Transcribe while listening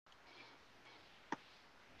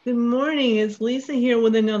Good morning. It's Lisa here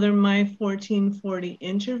with another My 1440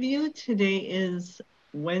 interview. Today is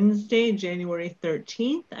Wednesday, January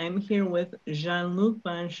 13th. I'm here with Jean-Luc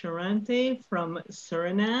Van Charente from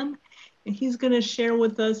Suriname, and he's going to share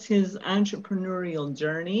with us his entrepreneurial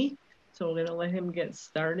journey. So we're going to let him get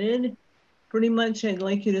started. Pretty much, I'd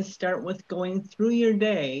like you to start with going through your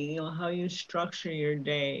day, how you structure your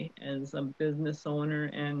day as a business owner.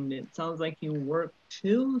 And it sounds like you work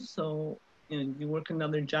too. So, you work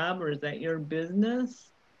another job or is that your business?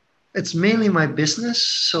 It's mainly my business.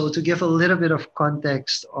 So to give a little bit of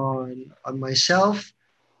context on myself,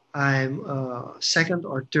 I'm a second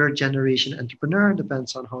or third generation entrepreneur.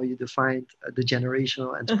 Depends on how you define the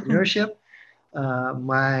generational entrepreneurship.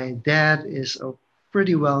 My dad is a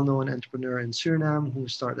pretty well-known entrepreneur in Suriname who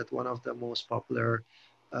started one of the most popular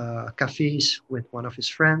cafes with one of his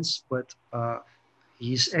friends, but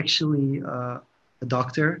he's actually a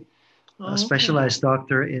doctor, a Oh, okay. specialized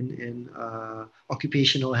doctor in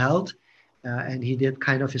occupational health, and he did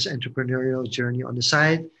kind of his entrepreneurial journey on the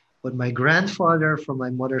side. But my grandfather from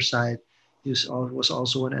my mother's side was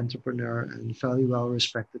also an entrepreneur and fairly well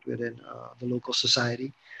respected within the local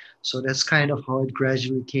society. So that's kind of how it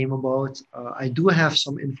gradually came about. I do have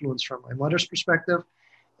some influence from my mother's perspective,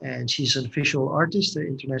 and she's an visual artist, an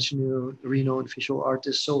internationally renowned visual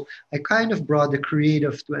artist. So I kind of brought the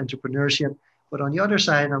creative to entrepreneurship. But on the other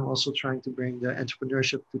side, I'm also trying to bring the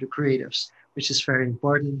entrepreneurship to the creatives, which is very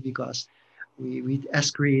important because we as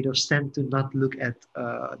creatives tend to not look at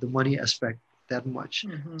the money aspect that much.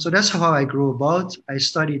 Hmm. So that's how I grew about. I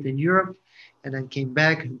studied in Europe and then came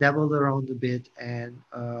back, dabbled around a bit, and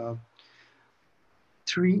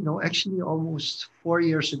no, actually almost 4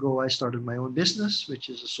 years ago, I started my own business, which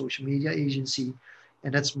is a social media agency.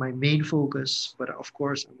 And that's my main focus. But of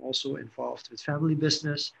course, I'm also involved with family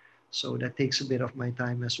business. So that takes a bit of my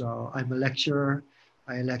time as well. I'm a lecturer.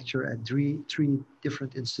 I lecture at three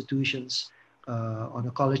different institutions on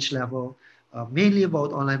a college level, mainly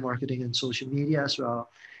about online marketing and social media as well.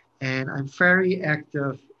 And I'm very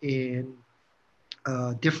active in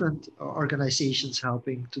different organizations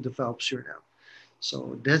helping to develop Suriname.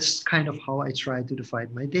 So that's kind of how I try to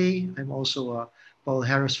divide my day. I'm also a Paul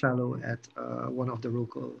Harris Fellow at one of the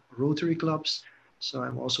local Rotary clubs. So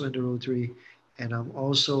I'm also in the Rotary. And I'm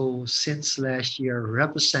also, since last year,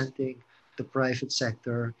 representing the private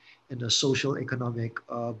sector in the social economic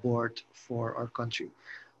board for our country.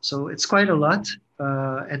 So it's quite a lot.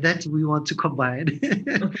 And that we want to combine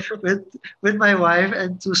with, with my wife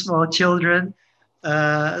and two small children.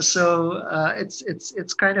 It's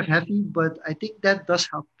kind of heavy, but I think that does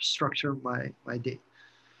help structure my day.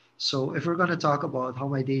 So if we're going to talk about how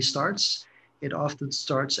my day starts, it often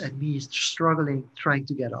starts at me struggling trying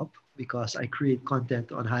to get up because I create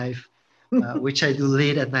content on Hive, which I do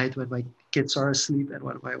late at night when my kids are asleep and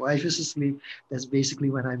when my wife is asleep. That's basically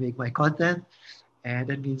when I make my content, and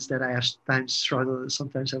that means that I have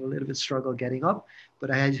sometimes have a little bit struggle getting up, but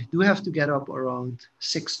I do have to get up around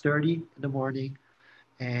 6:30 in the morning,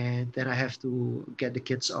 and then I have to get the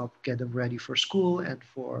kids up, get them ready for school and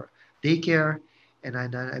for daycare, and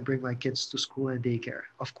then I bring my kids to school and daycare.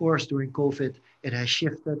 Of course, during COVID, it has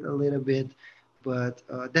shifted a little bit, but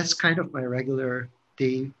that's kind of my regular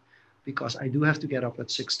day because I do have to get up at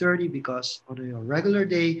 6:30 because on a regular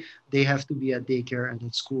day they have to be at daycare and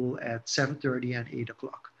at school at 7:30 and 8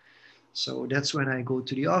 o'clock. So that's when I go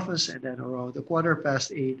to the office, and then around a quarter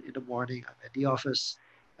past 8 in the morning, I'm at the office.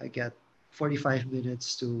 I get 45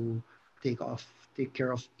 minutes to take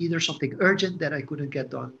care of either something urgent that I couldn't get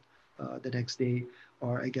done the next day,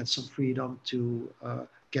 or I get some freedom to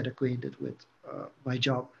get acquainted with my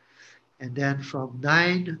job. And then from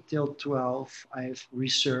 9 till 12, I've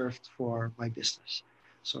reserved for my business.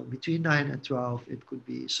 So between 9 and 12, it could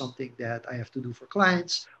be something that I have to do for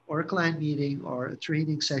clients, or a client meeting, or a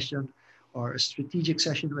training session, or a strategic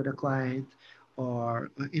session with a client,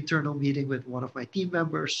 or an internal meeting with one of my team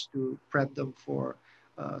members to prep them for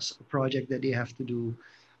a project that they have to do,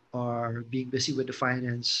 or being busy with the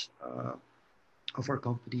finance of our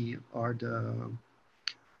company, or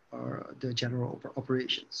the general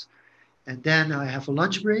operations. And then I have a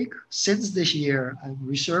lunch break. Since this year, I'm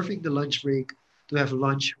reserving the lunch break to have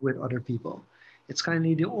lunch with other people. It's kind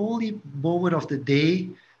of the only moment of the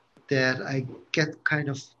day that I get kind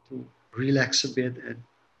of to relax a bit and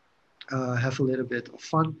have a little bit of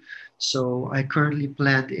fun. So I currently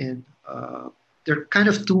planned in, there are kind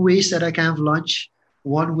of two ways that I can have lunch.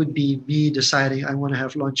 One would be me deciding I want to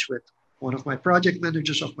have lunch with one of my project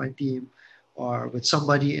managers of my team, or with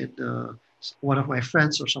somebody in one of my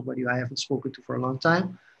friends, or somebody I haven't spoken to for a long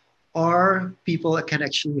time, or people that can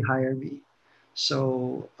actually hire me.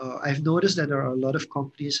 So I've noticed that there are a lot of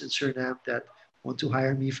companies in Suriname that want to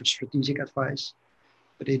hire me for strategic advice,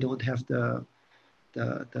 but they don't have the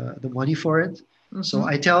money for it. So Mm-hmm.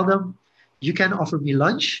 I tell them, you can offer me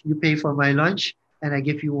lunch, you pay for my lunch, and I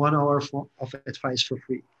give you 1 hour of advice for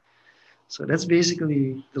free. So that's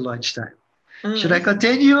basically the lunchtime. Should I I see.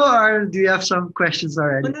 continue or do you have some questions Oh,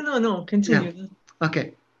 already? no, no, no. Yeah. Continue.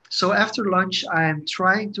 Okay. So after lunch, I'm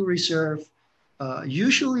trying to reserve.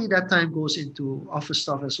 Usually that time goes into office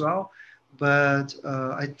stuff as well, but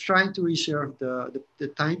I'm trying to reserve the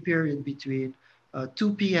time period between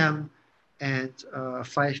 2 p.m. and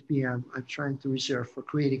 5 p.m. I'm trying to reserve for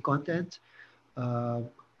creating content. Uh,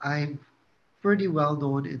 I'm pretty well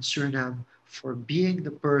known in Suriname for being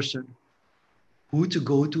the person who to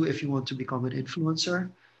go to if you want to become an influencer.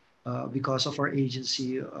 Because of our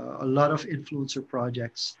agency, a lot of influencer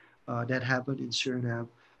projects that happen in Suriname,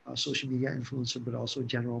 social media influencer, but also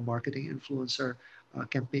general marketing influencer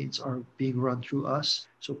campaigns are being run through us.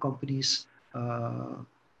 So companies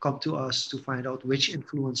come to us to find out which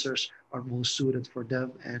influencers are most suited for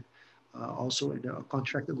them, and also in the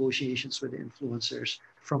contract negotiations with the influencers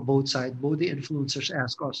from both sides. Both the influencers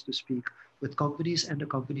ask us to speak with companies, and the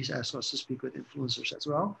companies ask us to speak with influencers as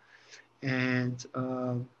well. And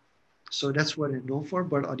so that's what I'm known for.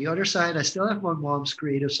 But on the other side, I still have my mom's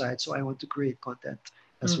creative side. So I want to create content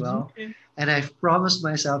as Mm-hmm. well. Okay. And I've promised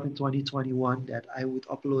myself in 2021 that I would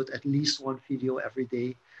upload at least one video every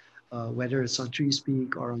day, whether it's on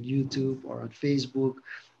TreeSpeak or on YouTube or on Facebook.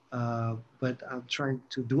 But I'm trying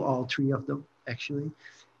to do all three of them actually.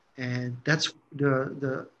 And that's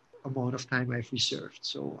the amount of time I've reserved.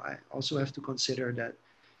 So I also have to consider that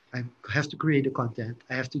I have to create the content.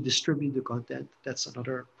 I have to distribute the content. That's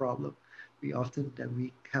another problem. We often that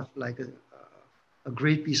we have like a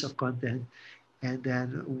great piece of content, and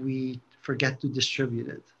then we forget to distribute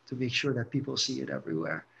it to make sure that people see it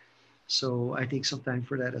everywhere. So I take some time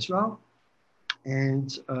for that as well. And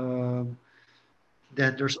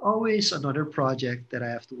then there's always another project that I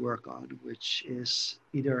have to work on, which is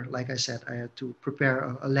either, like I said, I have to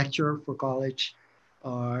prepare a lecture for college,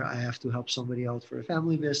 or I have to help somebody out for a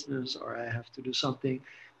family business, or I have to do something.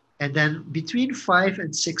 And then between 5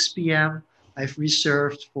 and 6 p.m., I've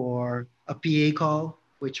reserved for a PA call,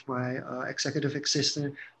 which my executive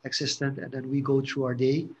assistant, and then we go through our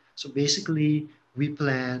day. So basically, we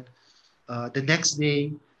plan the next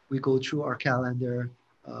day, we go through our calendar,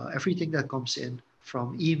 everything that comes in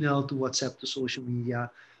from email to WhatsApp to social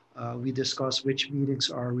media. We discuss which meetings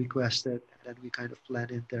are requested, and then we kind of plan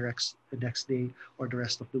in the next day or the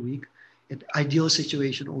rest of the week. In ideal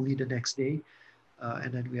situation, only the next day,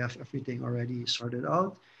 and then we have everything already sorted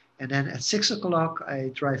out. And then at 6 o'clock,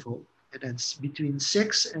 I drive home. And then between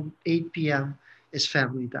 6 and 8 p.m. is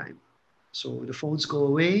family time. So the phones go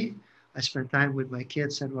away. I spend time with my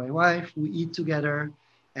kids and my wife. We eat together.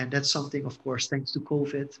 And that's something, of course, thanks to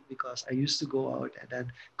COVID, because I used to go out and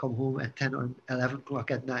then come home at 10 or 11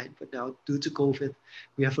 o'clock at night. But now, due to COVID,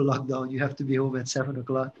 we have a lockdown. You have to be home at 7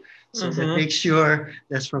 o'clock. So that Uh-huh. makes sure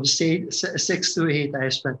that's from 6 to 8, I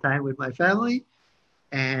spend time with my family.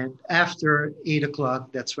 And after 8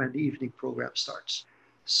 o'clock, that's when the evening program starts.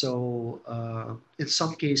 So in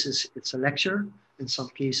some cases, it's a lecture. In some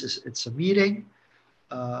cases, it's a meeting.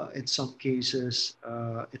 In some cases,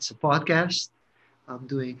 it's a podcast. I'm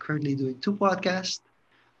doing currently doing two podcasts.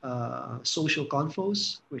 Social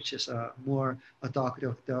Confos, which is a more a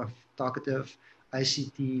talkative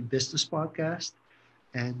ICT business podcast,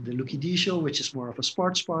 and the Lucky D Show, which is more of a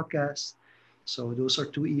sports podcast. So those are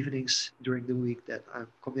 2 evenings during the week that I'm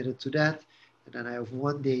committed to that. And then I have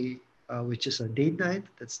one day, which is a date night.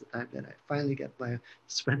 That's the time that I finally get my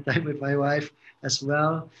spend time with my wife as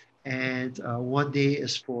well. And one day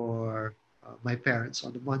is for my parents.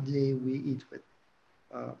 On the Monday, we eat with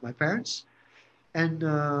my parents. And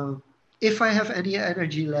if I have any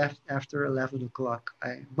energy left after 11 o'clock,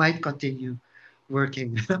 I might continue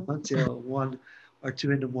working until 1 or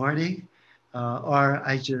 2 in the morning, or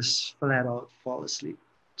I just flat out fall asleep.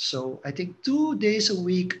 So I think 2 days a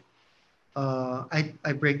week,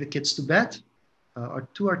 I bring the kids to bed, or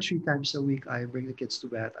 2 or 3 times a week, I bring the kids to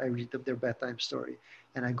bed. I read them their bedtime story,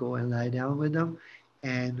 and I go and lie down with them.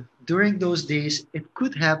 And during those days, it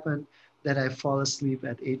could happen that I fall asleep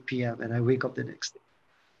at 8 p.m. and I wake up the next day.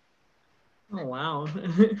 Oh, wow.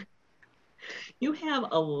 You have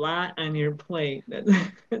a lot on your plate.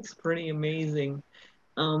 That's pretty amazing.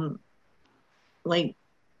 Um, like,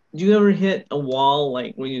 do you ever hit a wall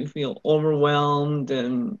like when you feel overwhelmed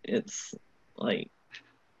and it's like,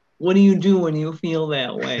 what do you do when you feel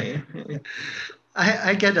that way?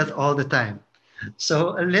 I get that all the time.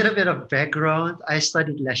 So a little bit of background. I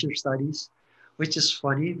studied leisure studies. which is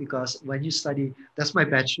funny because when you study, that's my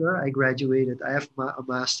bachelor. I graduated. I have a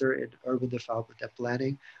master in urban development and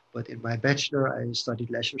planning, but in my bachelor, I studied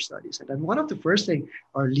leisure studies. And then one of the first thing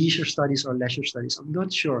are leisure studies or leisure studies. I'm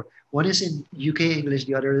not sure. One is in UK English,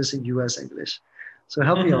 the other is in US English. So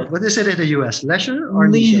help me out. Uh-huh. What is it in the US? Leisure or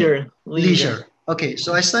leisure? Leisure, leisure. Leisure. Okay,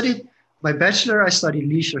 so I studied my bachelor, I studied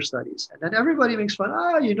leisure studies. And then everybody makes fun,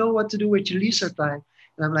 you know what to do with your leisure time.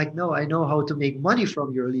 And I'm like, no, I know how to make money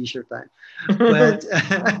from your leisure time. But,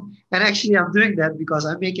 and actually, I'm doing that because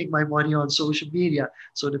I'm making my money on social media.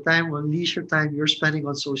 So the time when leisure time you're spending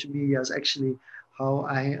on social media is actually how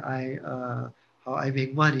how I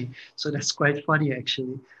make money. So that's quite funny,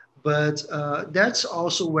 actually. But that's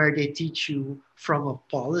also where they teach you from a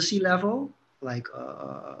policy level, like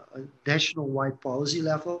a national-wide policy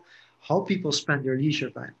level, how people spend their leisure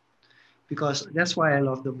time. Because that's why I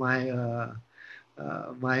love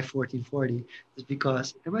my 1440 is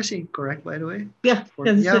because, am I saying correct, by the way? Yeah,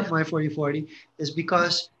 that's Yeah, it. my 1440 is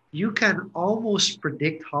because you can almost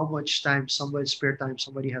predict how much time somebody spare time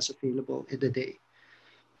somebody has available in the day.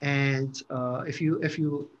 And if you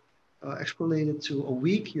extrapolate it to a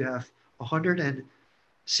week, you have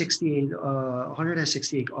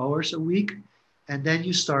 168 hours a week, and then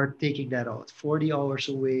you start taking that out, 40 hours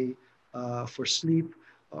away for sleep,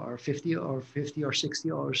 or 50 or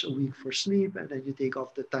 60 hours a week for sleep, and then you take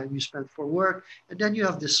off the time you spend for work, and then you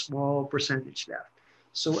have this small percentage left.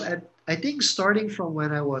 So I think starting from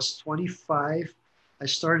when I was 25, I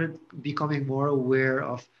started becoming more aware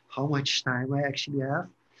of how much time I actually have,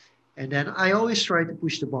 and then I always try to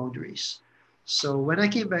push the boundaries. So when I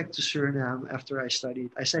came back to Suriname after I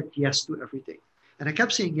studied, I said yes to everything. And I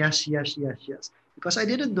kept saying yes, yes, yes, yes, because I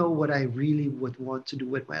didn't know what I really would want to do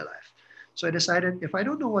with my life. So I decided if I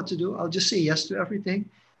don't know what to do, I'll just say yes to everything.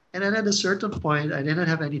 And then at a certain point, I didn't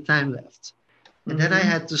have any time left. And then I Mm-hmm.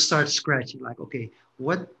 had to start scratching, like, okay,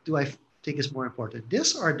 what do I think is more important,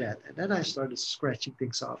 this or that? And then I started scratching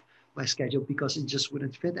things off my schedule because it just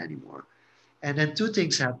wouldn't fit anymore. And then two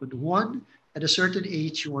things happened. One, at a certain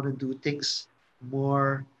age, you want to do things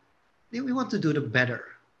more, we want to do them better.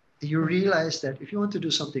 You realize that if you want to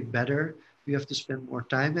do something better, you have to spend more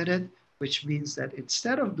time at it, which means that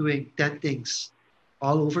instead of doing 10 things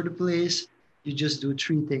all over the place, you just do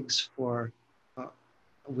three things uh,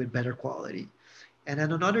 with better quality. And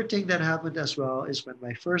then another thing that happened as well is when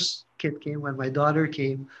my first kid came, when my daughter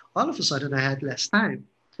came, all of a sudden I had less time.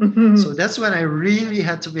 So Mm-hmm. that's when I really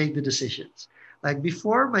had to make the decisions. Like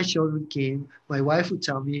before my children came, my wife would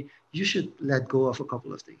tell me, you should let go of a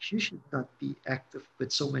couple of things. You should not be active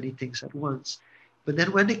with so many things at once. But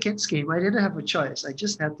then when the kids came, I didn't have a choice. I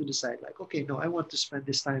just had to decide, like, okay, no, I want to spend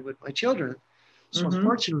this time with my children. So Mm-hmm.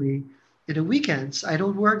 unfortunately, in the weekends, I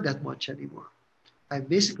don't work that much anymore. I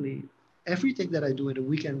basically, everything that I do in the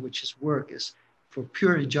weekend, which is work, is for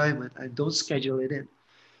pure enjoyment. I don't schedule it in.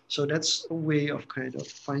 So that's a way of kind of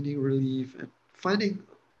finding relief and finding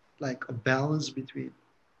like a balance between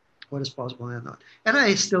what is possible and not. And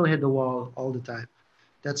I still hit the wall all the time.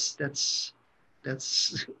 That's that's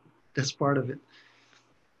that's part of it.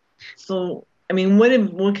 So, I mean, what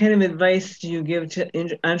kind of advice do you give to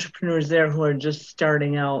entrepreneurs there who are just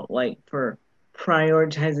starting out, like for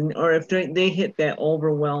prioritizing, or if they hit that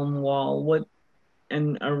overwhelm wall, what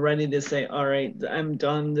and are ready to say, all right, I'm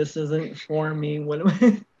done. This isn't for me. What am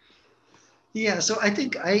I? Yeah, so I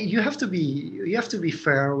think you have to be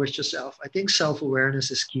fair with yourself. I think self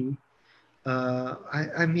awareness is key.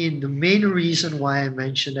 I mean, the main reason why I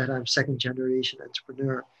mentioned that I'm second generation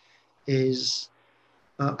entrepreneur is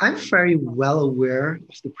I'm very well aware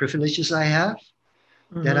of the privileges I have,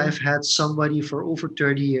 that Mm-hmm. I've had somebody for over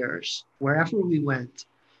 30 years, wherever we went,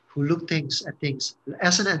 who looked things at things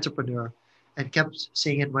as an entrepreneur and kept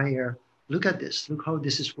saying in my ear, look at this, look how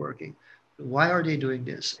this is working. Why are they doing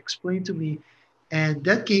this? Explain to me. And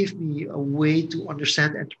that gave me a way to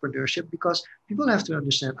understand entrepreneurship because people have to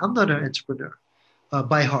understand I'm not an entrepreneur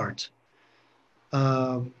by heart.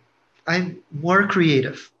 Um, I'm more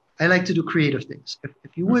creative. I like to do creative things.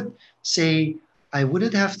 If you would say, I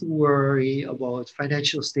wouldn't have to worry about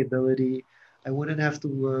financial stability, I wouldn't have to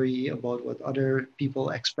worry about what other people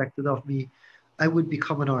expected of me, I would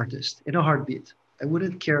become an artist in a heartbeat. I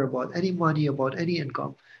wouldn't care about any money, about any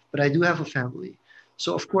income, but I do have a family.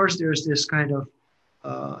 So, of course, there's this kind of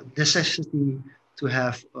necessity to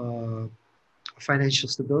have financial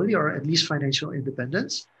stability or at least financial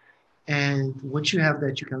independence, and once you have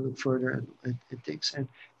that you can look further and things, and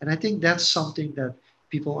I think that's something that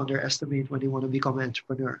people underestimate when they want to become an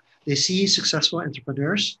entrepreneur. They see successful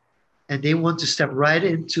entrepreneurs and they want to step right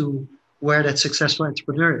into where that successful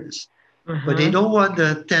entrepreneur is, but they Uh-huh. don't want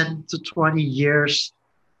the 10 to 20 years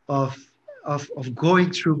of of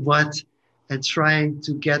going through mud and trying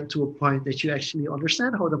to get to a point that you actually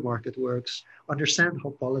understand how the market works, understand how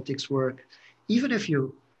politics work. Even if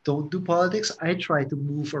you don't do politics, I try to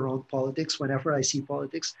move around politics whenever I see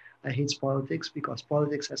politics. I hate politics because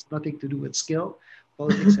politics has nothing to do with skill.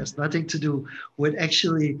 Politics has nothing to do with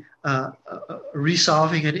actually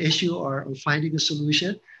resolving an issue or finding a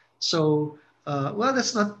solution. So, well,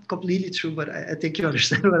 that's not completely true, but I think you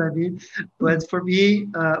understand what I mean. But for me,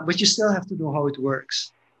 but you still have to know how it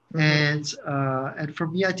works. Mhm. And for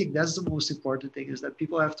me, I think that's the most important thing is that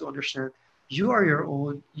people have to understand you are your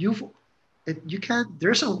own. You can't.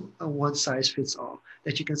 There's a one size fits all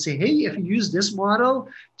that you can say. Hey, if you use this model,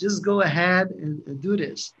 just go ahead and do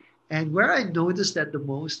this. And where I noticed that the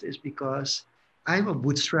most is because I'm a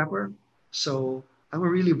bootstrapper, so I'm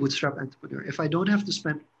a really bootstrap entrepreneur. If I don't have to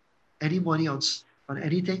spend any money on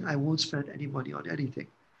anything, I won't spend any money on anything.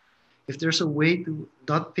 If there's a way to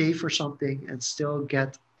not pay for something and still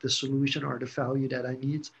get the solution or the value that I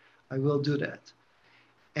need, I will do that.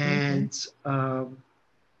 Okay. And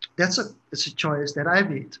that's it's a choice that I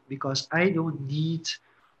made because I don't need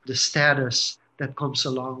the status that comes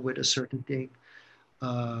along with a certain thing.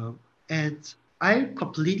 Uh, and I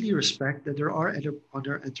completely respect that there are other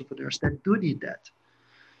entrepreneurs that do need that.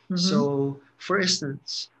 Mhm. So, for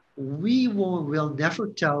instance, will never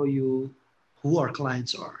tell you who our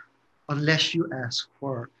clients are unless you ask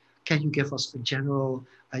for, can you give us a general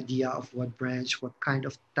idea of what branch, what kind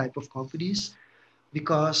of type of companies?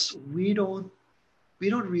 Because we don't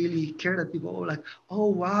really care that people are like, oh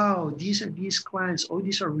wow, these and these clients, oh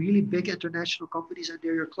these are really big international companies and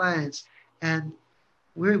they're your clients, and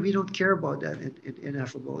we don't care about that in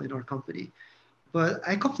Affable in our company. But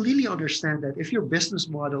I completely understand that if your business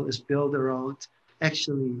model is built around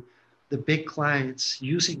actually the big clients,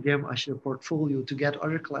 using them as your portfolio to get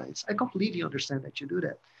other clients, I completely understand that you do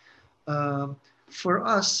that. Um, for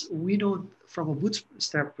us, we don't, from a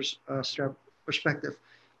strap perspective,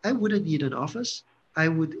 I wouldn't need an office.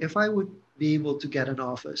 If I would be able to get an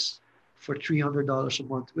office for $300 a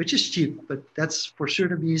month, which is cheap, but that's for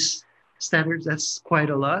Surinamese standards, that's quite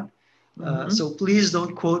a lot. Mhm. So please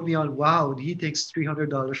don't quote me on, wow, he thinks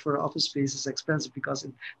 $300 for office space is expensive because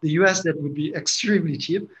in the US that would be extremely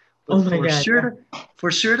cheap. Oh But my God. Yeah. For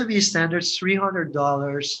Surinamese standards,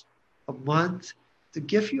 $300 a month, to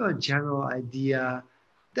give you a general idea,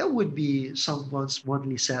 that would be someone's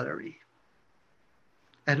monthly salary.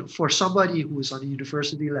 And for somebody who is on a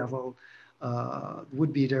university level,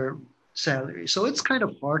 would be their salary. So it's kind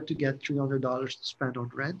of hard to get $300 to spend on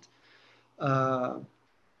rent. Uh,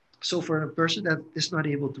 so for a person that is not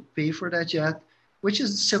able to pay for that yet, which is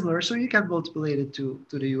similar, so you can multiply it to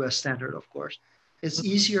the US standard, of course. It's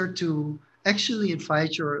easier to actually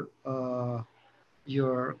invite your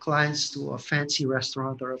clients to a fancy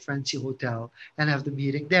restaurant or a fancy hotel and have the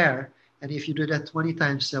meeting there. And if you do that 20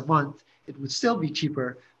 times a month, it would still be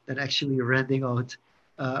cheaper than actually renting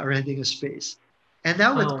a space. And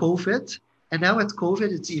now with Wow.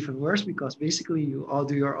 COVID, it's even worse because basically you all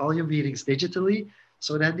do all your meetings digitally.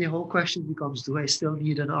 So then the whole question becomes, do I still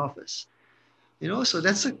need an office? So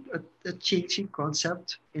that's a changing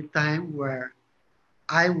concept in time where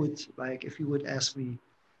I would like, if you would ask me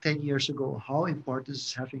 10 years ago, how important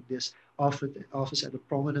is having this office at a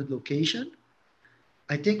prominent location?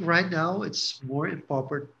 I think right now it's more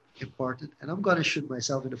important, and I'm going to shoot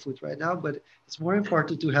myself in the foot right now, but it's more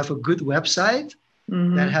important to have a good website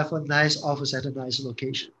than Mhm. have a nice office at a nice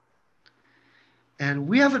location. And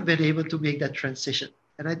we haven't been able to make that transition.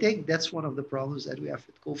 And I think that's one of the problems that we have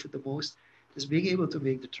with COVID the most is being able to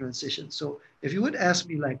make the transition. So if you would ask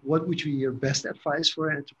me like what would be your best advice for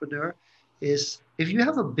an entrepreneur is if you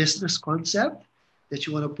have a business concept that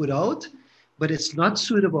you want to put out, but it's not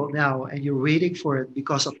suitable now and you're waiting for it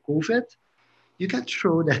because of COVID, you can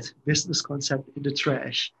throw that business concept in the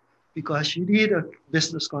trash because you need a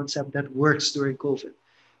business concept that works during COVID.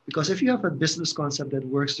 Because if you have a business concept that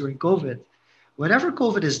works during COVID, whenever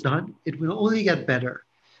COVID is done, it will only get better.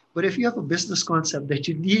 But if you have a business concept that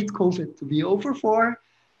you need COVID to be over for,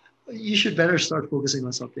 you should better start focusing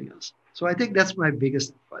on something else. So I think that's my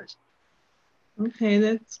biggest advice. Okay,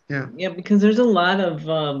 that's Yeah. yeah, because there's a lot of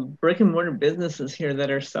brick and mortar businesses here that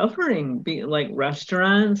are suffering, like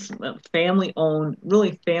restaurants,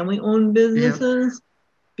 really family owned Yeah. businesses,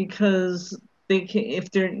 because they can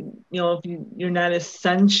if they're if you're not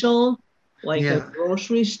essential, like a Yeah.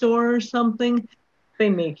 grocery store or something, they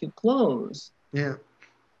make you close. Yeah.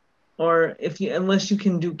 Or if you unless you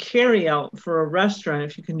can do carry out for a restaurant,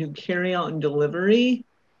 if you can do carry out and delivery,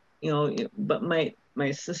 but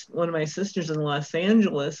my sister, one of my sisters in Los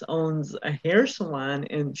Angeles owns a hair salon,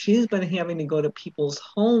 and she's been having to go to people's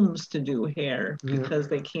homes to do hair Yeah, because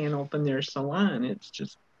they can't open their salon.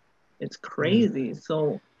 It's yeah, crazy.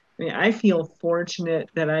 So, I mean, I feel fortunate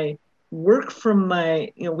that I work from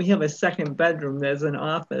we have a second bedroom that's an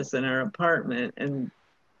office in our apartment, and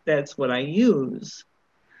that's what I use.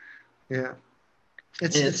 yeah.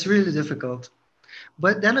 And It's really difficult.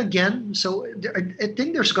 But then again, so I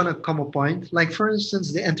think there's gonna come a point, like for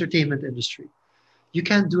instance, the entertainment industry. You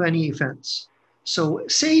can't do any events. So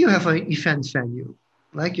say you have an event venue,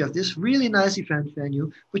 like you have this really nice event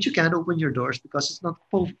venue, but you can't open your doors because it's not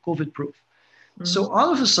COVID proof. So mhm,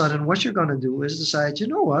 all of a sudden, what you're gonna do is decide, you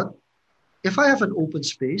know what? If I have an open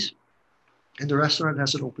space and the restaurant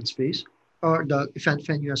has an open space, or the event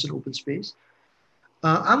venue has an open space,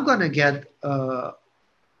 uh, I'm gonna get uh,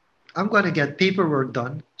 I'm going to get paperwork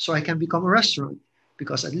done so I can become a restaurant.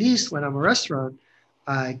 Because at least when I'm a restaurant,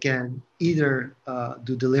 I can either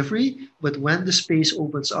do delivery, but when the space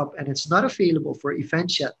opens up and it's not available for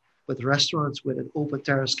events yet, but restaurants with an open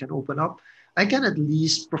terrace can open up, I can at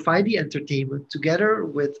least provide the entertainment together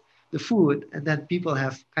with the food, and then people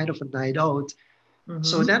have kind of a night out.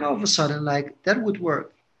 So mhm, then all of a sudden, like that would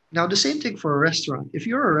work. Now, the same thing for a restaurant. If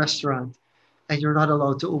you're a restaurant and you're not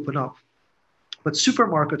allowed to open up, but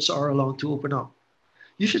supermarkets are allowed to open up,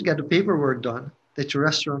 you should get the paperwork done that your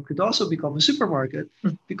restaurant could also become a supermarket,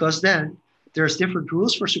 because then there's different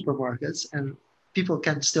rules for supermarkets and people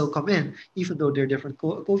can still come in even though there are different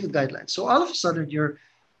COVID guidelines. So all of a sudden you're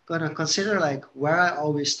going to consider, like, where I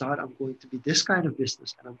always thought I'm going to be this kind of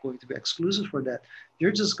business and I'm going to be exclusive for that.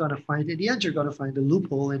 You're just going to find, in the end, you're going to find a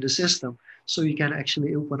loophole in the system so you can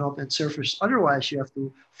actually open up and surface. Otherwise, you have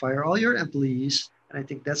to fire all your employees. And I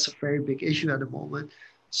think that's a very big issue at the moment.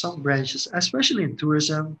 Some branches, especially in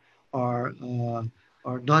tourism, are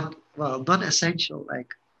not, well, non-essential.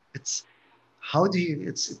 Like, it's how do you?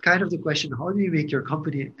 It's kind of the question: how do you make your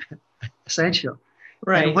company essential?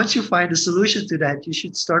 And right. once you find a solution to that, you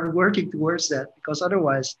should start working towards that, because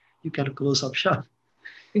otherwise you can close up shop.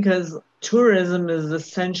 Because tourism is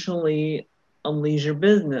essentially a leisure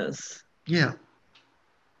business. Yeah,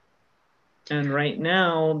 And right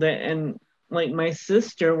now and like my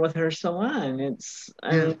sister with her salon,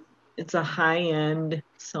 I yeah, mean, it's a high-end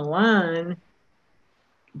salon,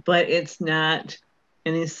 but it's not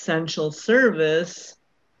an essential service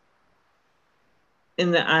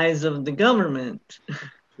in the eyes of the government.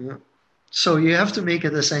 yeah. So you have to make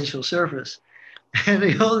it essential service. And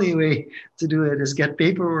the only way to do it is get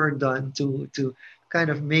paperwork done to kind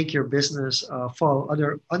of make your business fall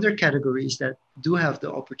under categories that do have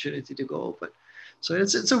the opportunity to go open. So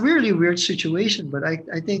it's a really weird situation, but I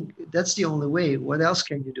think that's the only way. What else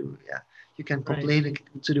can you do? Yeah, you can Right. complain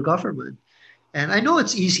to the government. And I know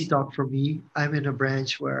it's easy talk for me. I'm in a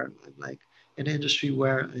branch where I'm like in an industry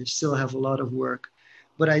where I still have a lot of work,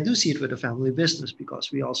 but I do see it with a family business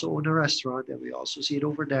because we also own a restaurant and we also see it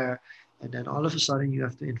over there. And then all of a sudden you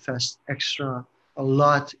have to invest extra a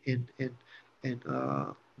lot in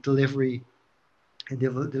delivery and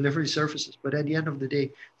delivery services. But at the end of the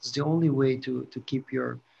day, it's the only way to keep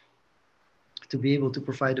your to be able to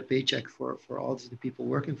provide a paycheck for all of the people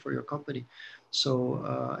working for your company. So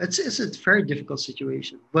it's a very difficult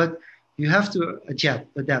situation, but you have to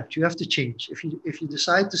adapt. You have to change. If you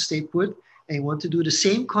decide to stay put and you want to do the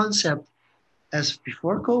same concept as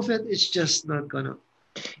before COVID, it's just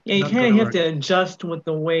Yeah, you not kind gonna of have work. to adjust with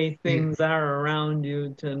the way Yeah, things are around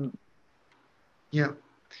you to, yeah.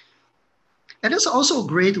 And it's also a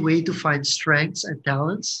great way to find strengths and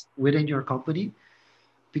talents within your company,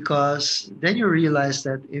 because then you realize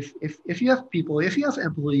that if you have people, if you have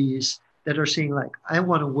employees that are saying, like, I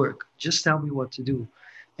want to work, just tell me what to do,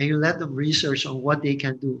 and you let them research on what they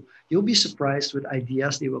can do, you'll be surprised with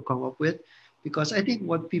ideas they will come up with. Because I think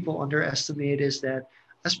what people underestimate is that,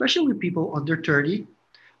 especially people under 30,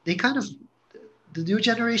 they kind of, the new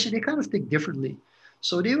generation, they kind of think differently.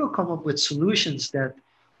 So they will come up with solutions that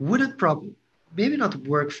wouldn't probably maybe not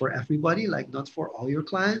work for everybody, like not for all your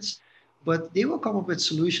clients, but they will come up with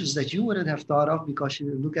solutions that you wouldn't have thought of because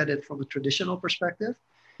you look at it from a traditional perspective.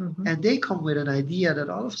 mhm. And they come with an idea that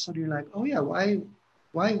all of a sudden you're like, oh yeah, why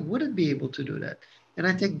wouldn't be able to do that? And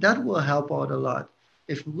I think that will help out a lot.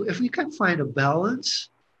 If we can find a balance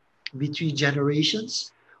between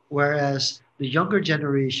generations, whereas the younger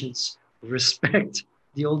generations respect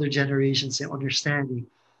the older generations and understanding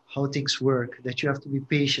how things work, that you have to be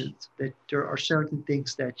patient, that there are certain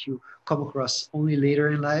things that you come across only later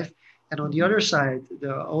in life. And on the Mhm. other side,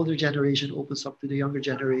 the older generation opens up to the younger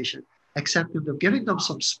generation, accepting them, giving them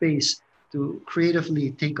some space to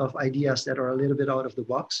creatively think of ideas that are a little bit out of the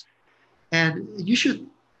box. And you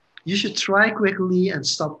should try quickly and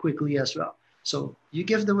stop quickly as well. So you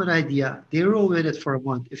give them an idea, they roll with it for a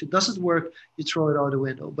month. If it doesn't work, you throw it out the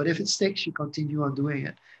window. But if it sticks, you continue on doing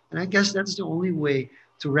it. And I guess that's the only way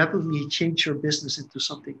to rapidly change your business into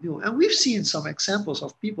something new. And we've seen some examples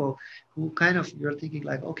of people who kind of you're thinking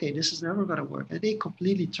like, okay, this is never going to work, and they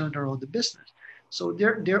completely turned around the business. So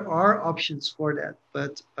there are options for that,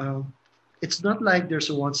 but it's not like there's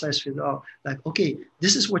a one size fits all. Like, okay,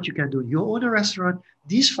 this is what you can do. You own a restaurant.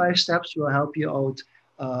 These 5 steps will help you out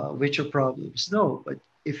with your problems. No, but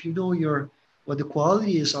if you know your what the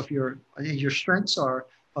quality is of your strengths are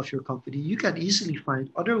of your company, you can easily find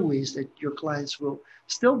other ways that your clients will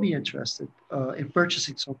still be interested in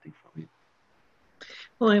purchasing something from you.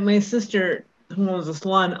 Well, like my sister who owns a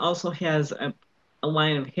salon also has a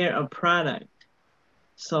line of hair of product.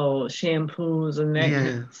 So shampoos and that kind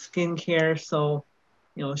Yeah, of skincare. So,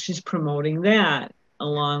 she's promoting that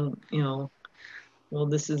along, well,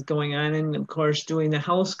 this is going on. And of course, doing the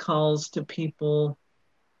house calls to people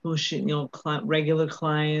who should, regular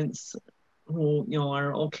clients who,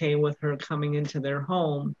 are okay with her coming into their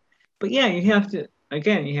home. But yeah, you have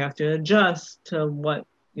to adjust to what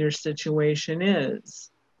your situation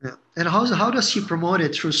is. yeah. And how does she promote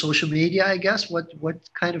it through social media? I guess what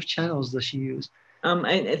kind of channels does she use?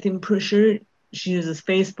 I think pretty sure she uses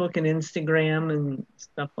Facebook and Instagram and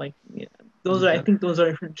stuff like yeah. Those are I Okay, think those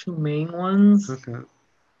are her two main ones. okay.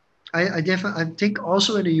 I definitely I think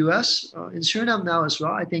also in the US, in Suriname now as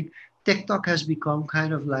well. I think TikTok has become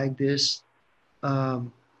kind of like this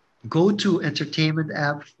um, go-to entertainment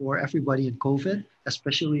app for everybody in COVID,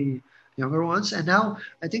 especially younger ones. And now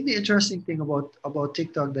I think the interesting thing about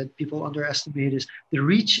TikTok that people underestimate is the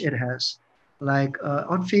reach it has. Like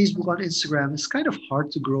on Facebook, on Instagram, it's kind of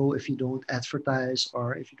hard to grow if you don't advertise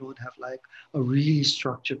or if you don't have like a really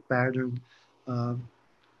structured pattern. Um,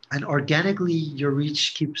 and organically your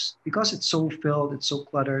reach keeps because it's so filled, it's so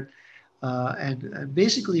cluttered, and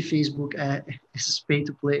basically Facebook is pay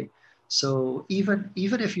to play. So even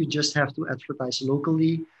if you just have to advertise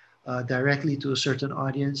locally, directly to a certain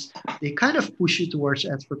audience, they kind of push you towards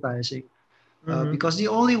advertising Hmm. because the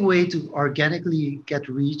only way to organically get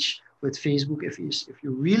reach with Facebook, if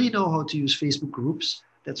you really know how to use Facebook groups,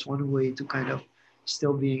 that's one way to kind of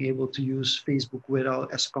still being able to use Facebook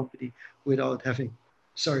without as a company without having,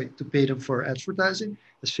 sorry, to pay them for advertising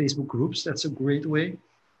as Facebook groups. That's a great way.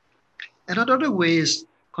 And another way is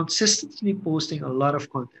consistently posting a lot of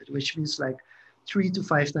content, which means like 3 to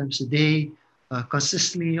 5 times a day,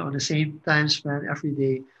 consistently on the same time span every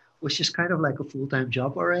day, which is kind of like a full time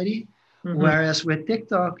job already. Hmm. Whereas with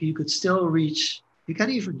TikTok, you could still reach, you can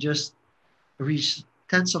even just reach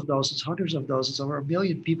tens of thousands, hundreds of thousands, or a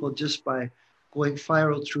million people just by going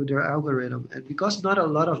viral through their algorithm. And because not a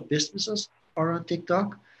lot of businesses are on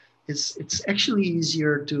TikTok, it's actually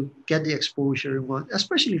easier to get the exposure you want,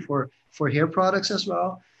 especially for hair products as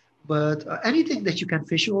well. But anything that you can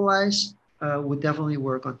visualize would definitely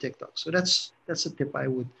work on TikTok. So that's a tip I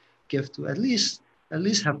would give to at least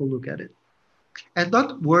have a look at it and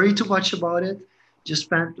not worry too much about it. Just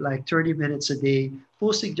spend like 30 minutes a day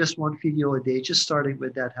posting just one video a day. Just starting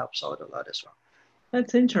with that helps out a lot as well.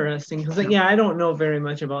 That's interesting because Yeah, yeah, I don't know very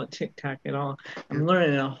much about TikTok at all. yeah. I'm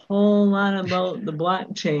learning a whole lot about the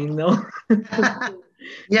blockchain though.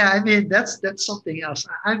 Yeah, I mean that's something else.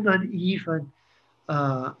 I'm not even.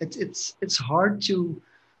 It's hard to.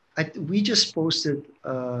 We just posted.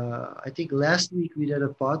 I think last week we did a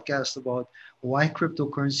podcast about why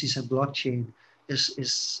cryptocurrencies and blockchain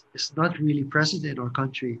is not really present in our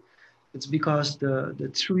country. It's because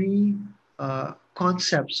the three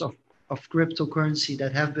concepts of cryptocurrency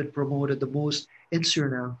that have been promoted the most in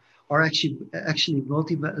Suriname are actually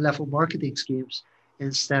multi-level marketing schemes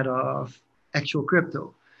instead of actual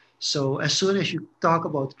crypto. So as soon as you talk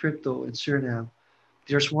about crypto in Suriname,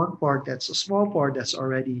 there's one part that's a small part that's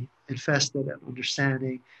already invested and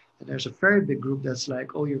understanding. And there's a very big group that's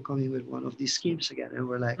like, oh, you're coming with one of these schemes again. And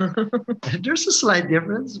we're like, there's a slight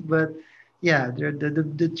difference, but yeah,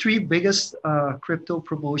 the three biggest crypto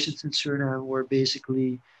promotions in Suriname were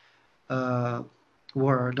basically uh,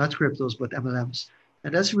 were not cryptos but MLMs,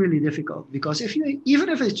 and that's really difficult because if you even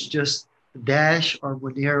if it's just Dash or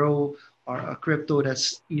Monero or a crypto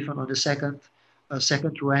that's even on the second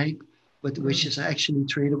rank, but which is actually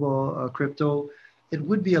tradable crypto, it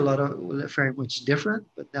would be a lot of very much different.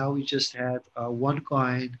 But now we just had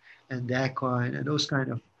OneCoin and that coin and those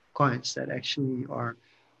kind of coins that actually are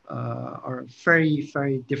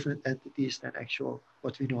very different entities than actual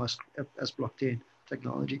what we know as blockchain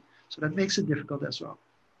technology. So that makes it difficult as well.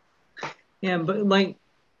 Yeah, but like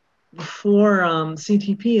before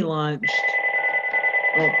CTP launched,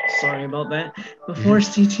 oh, sorry about that. Yeah. Before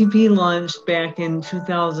CTP launched back in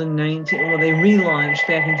 2019, well, they relaunched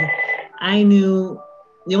back in. I knew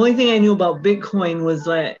the only thing I knew about Bitcoin was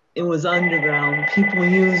that it was underground. People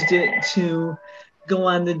used it to go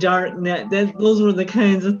on the dark net. Those were the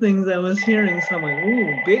kinds of things I was hearing. So I'm like,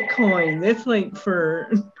 ooh, Bitcoin. That's like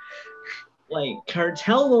for like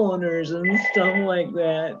cartel owners and stuff like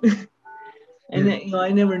that. And Yeah.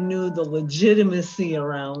 I never knew the legitimacy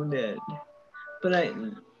around it. But I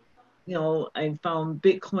found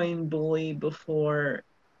Bitcoin Bully before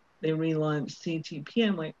they relaunched CTP.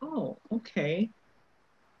 I'm like, oh, okay.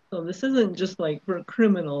 So this isn't just like for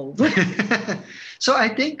criminals. So I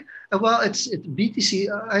think, well, it's BTC.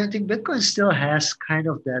 I think Bitcoin still has kind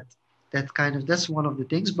of that's one of the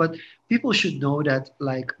things. But people should know that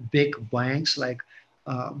like big banks, like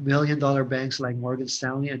 $1 million banks like Morgan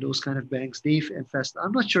Stanley and those kind of banks, they've invested.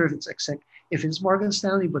 I'm not sure if it's exact if it's Morgan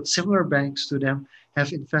Stanley, but similar banks to them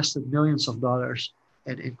have invested millions of dollars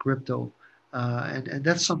in crypto. And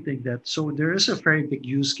that's something that, so there is a very big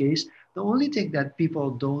use case. The only thing that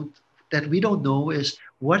people don't that we don't know is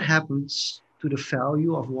what happens to the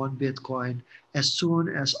value of one Bitcoin as soon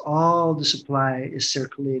as all the supply is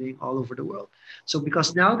circulating all over the world. So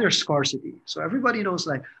because now there's scarcity, so everybody knows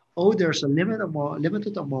like, oh, there's a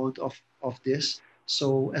limited amount of this.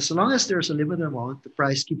 So as long as there's a limited amount, the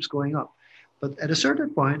price keeps going up. But at a certain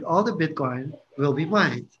point, all the Bitcoin will be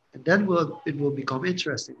mined. And then it will become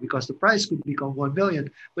interesting because the price could become 1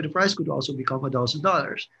 million, but the price could also become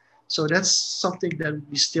 $1,000. So that's something that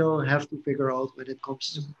we still have to figure out when it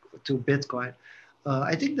comes to Bitcoin.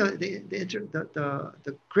 I think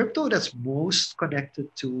the crypto that's most connected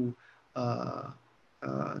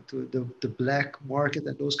uh, to the black market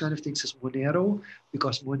and those kind of things is Monero,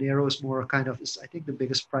 because Monero is more kind of, is I think the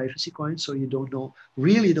biggest privacy coin, so you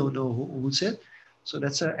really don't know who owns it. So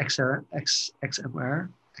that's a XMR,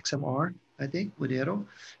 I think, Monero.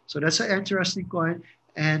 So that's an interesting coin.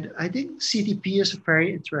 And I think CTP is a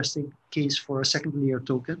very interesting case for a second layer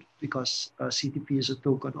token because CTP is a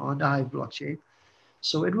token on the Hive blockchain.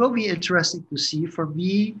 So it will be interesting to see. For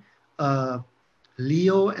me, uh,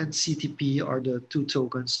 Leo and CTP are the two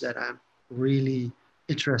tokens that I'm really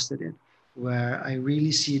interested in, where I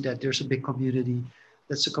really see that there's a big community.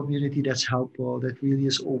 That's a community that's helpful, that really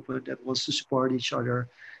is open, that wants to support each other.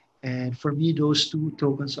 And for me, those two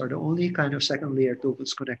tokens are the only kind of second layer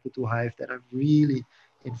tokens connected to Hive that I'm really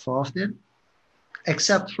involved in,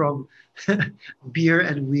 except from beer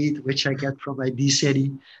and weed, which I get from my D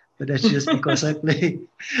City. But that's just because I play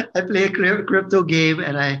a crypto game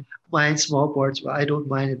and I mine small parts. Well, I don't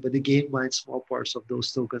mine it, but the game mines small parts of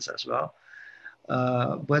those tokens as well.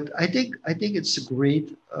 But I think it's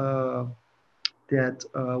great that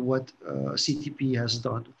what CTP has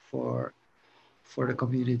done for the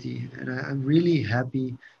community, and I'm really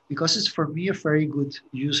happy because it's for me a very good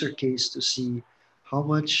user case to see how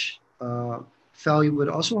much value, but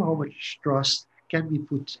also how much trust can be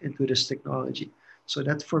put into this technology. So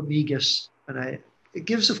that for me gives, and I it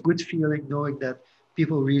gives a good feeling knowing that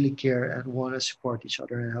people really care and want to support each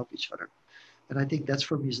other and help each other. And I think that's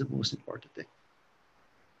for me is the most important thing.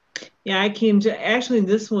 Yeah, I came to actually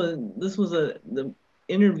this was the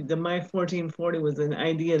interview. The My 1440 was an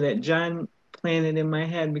idea that John planted in my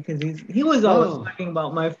head because he was always Oh, talking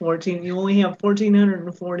about my 14. You only have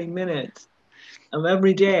 1440 minutes of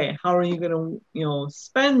every day. How are you going to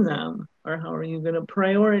spend them, or how are you going to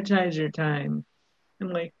prioritize your time? I'm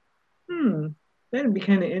like, that'd be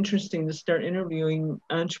kind of interesting to start interviewing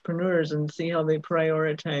entrepreneurs and see how they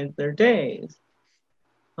prioritize their days,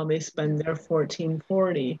 how they spend their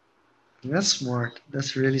 1440. that's smart.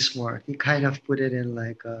 That's really smart. He kind of put it in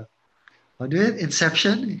like I'll do it.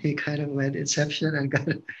 Inception. He kind of went Inception and got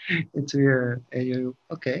it into your and you.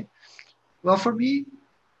 Okay. Well, for me,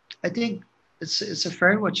 I think it's a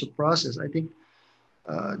very much a process. I think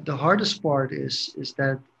the hardest part is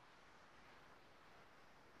that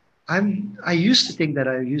I used to think that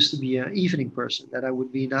I used to be an evening person, that I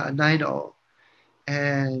would be a night owl,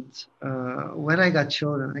 and when I got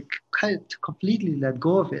children, I kind of completely let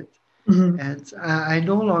go of it, Mhm. and I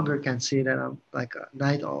no longer can say that I'm like a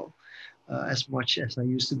night owl as much as I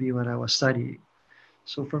used to be when I was studying.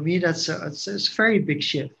 So for me, it's a very big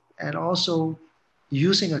shift. And also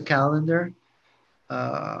using a calendar,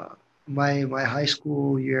 uh, my high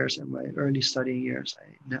school years and my early studying years,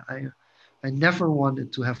 I never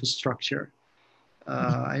wanted to have a structure.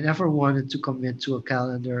 I never wanted to commit to a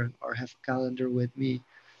calendar or have a calendar with me.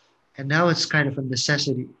 And now it's kind of a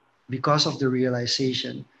necessity because of the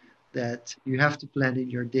realization that you have to plan in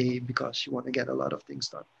your day because you want to get a lot of things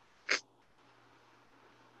done.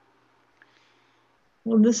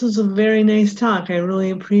 Well, this was a very nice talk. I really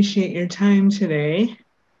appreciate your time today.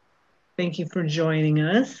 Thank you for joining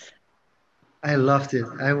us. I loved it.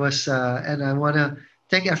 And I want to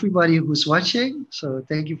thank everybody who's watching. So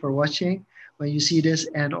thank you for watching when you see this.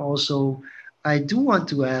 And also, I do want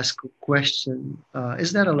to ask a question.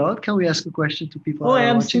 Is that allowed? Can we ask a question to people Oh, that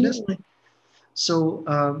are watching this? absolutely. So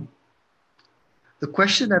the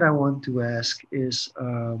question that I want to ask is,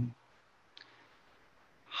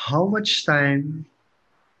 how much time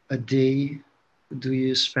a day do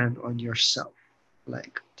you spend on yourself?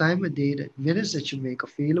 Like time a day, that minutes that you make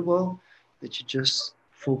available, that you just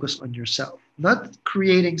focus on yourself, not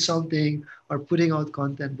creating something or putting out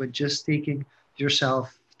content, but just taking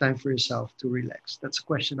yourself time for yourself to relax. That's a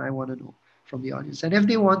question I want to know from the audience. And if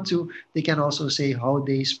they want to, they can also say how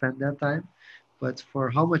they spend that time. But for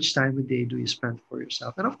how much time a day do you spend for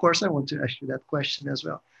yourself? And of course, I want to ask you that question as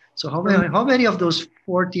well. So how many of those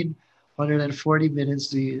 1440 minutes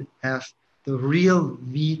do you have the real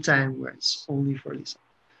me time where it's only for Lisa?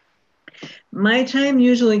 My time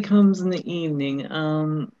usually comes in the evening.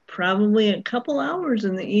 Probably a couple hours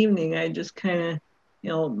in the evening. I just kind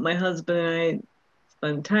of, my husband and I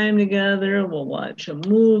spend time together. We'll watch a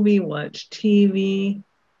movie, watch TV,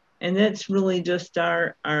 and that's really just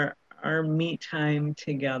our me time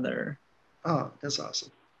together. Oh, that's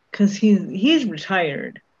awesome. Because he's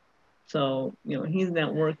retired, so he's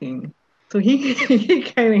not working, so he he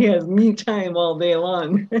kind of has me time all day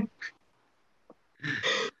long.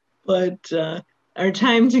 But our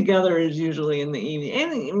time together is usually in the evening,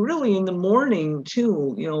 and really in the morning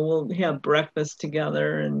too. We'll have breakfast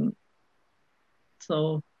together, and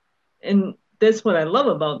so and that's what I love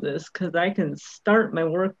about this, because I can start my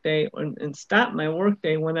workday and stop my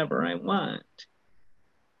workday whenever I want,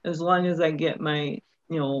 as long as I get my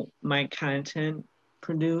content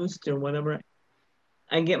produced or whatever.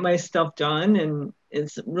 I get my stuff done, and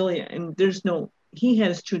it's really, and there's no, he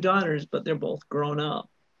has two daughters, but they're both grown up.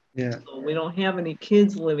 Yeah. So we don't have any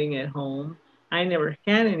kids living at home. I never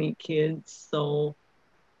had any kids. So,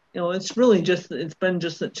 it's been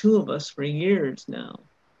just the two of us for years now.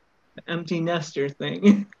 The empty nester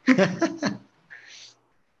thing.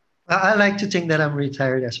 I like to think that I'm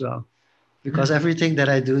retired as well because everything that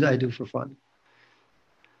I do for fun.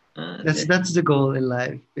 That's That, that's the goal in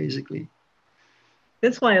life, basically.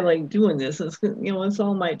 that's why I like doing this. It's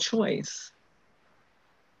all my choice.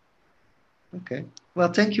 Okay.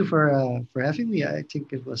 Well, thank you for having me. I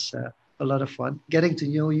think it was a lot of fun getting to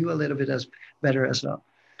know you a little bit as better as well.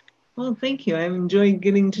 Well, thank you. I've enjoyed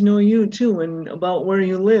getting to know you too, and about where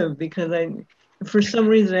you live, because for some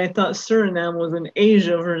reason, I thought Suriname was in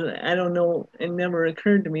Asia. I don't know. It never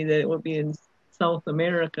occurred to me that it would be in South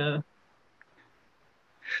America.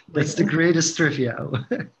 That's But the greatest trivia.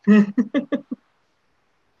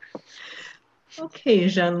 okay,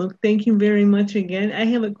 Jean-Luc, thank you very much again. I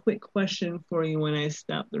have a quick question for you when I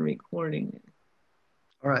stop the recording.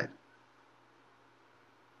 All right.